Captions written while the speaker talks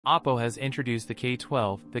Oppo has introduced the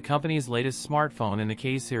K12, the company's latest smartphone in the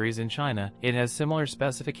K series in China. It has similar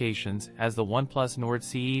specifications as the OnePlus Nord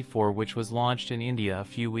CE4, which was launched in India a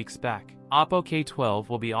few weeks back. Oppo K12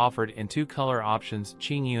 will be offered in two color options,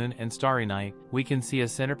 Qingyun and Starry Night. We can see a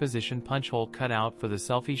center position punch hole cut out for the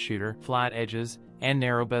selfie shooter, flat edges, and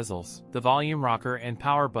narrow bezels. The volume rocker and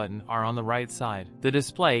power button are on the right side. The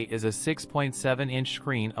display is a 6.7-inch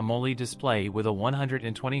screen AMOLED display with a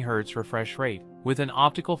 120Hz refresh rate, with an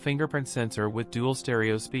optical fingerprint sensor with dual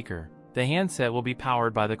stereo speaker. The handset will be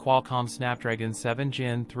powered by the Qualcomm Snapdragon 7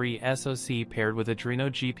 Gen 3 SoC paired with Adreno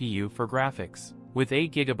GPU for graphics. With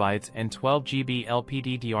 8GB and 12GB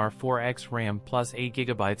LPDDR4X RAM plus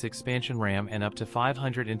 8GB expansion RAM and up to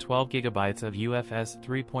 512GB of UFS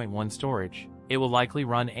 3.1 storage. It will likely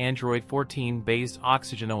run Android 14-based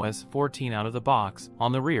OxygenOS 14 out of the box.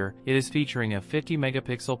 On the rear, it is featuring a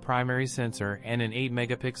 50-megapixel primary sensor and an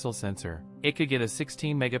 8-megapixel sensor. It could get a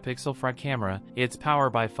 16-megapixel front camera. It's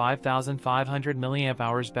powered by 5,500 mAh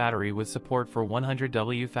battery with support for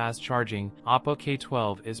 100W fast charging. Oppo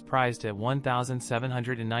K12 is priced at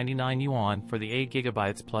 1,799 yuan for the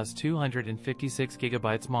 8GB plus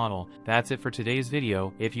 256GB model. That's it for today's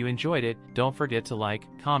video. If you enjoyed it, don't forget to like,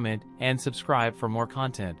 comment, and subscribe for more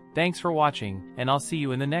content. Thanks for watching, and I'll see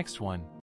you in the next one.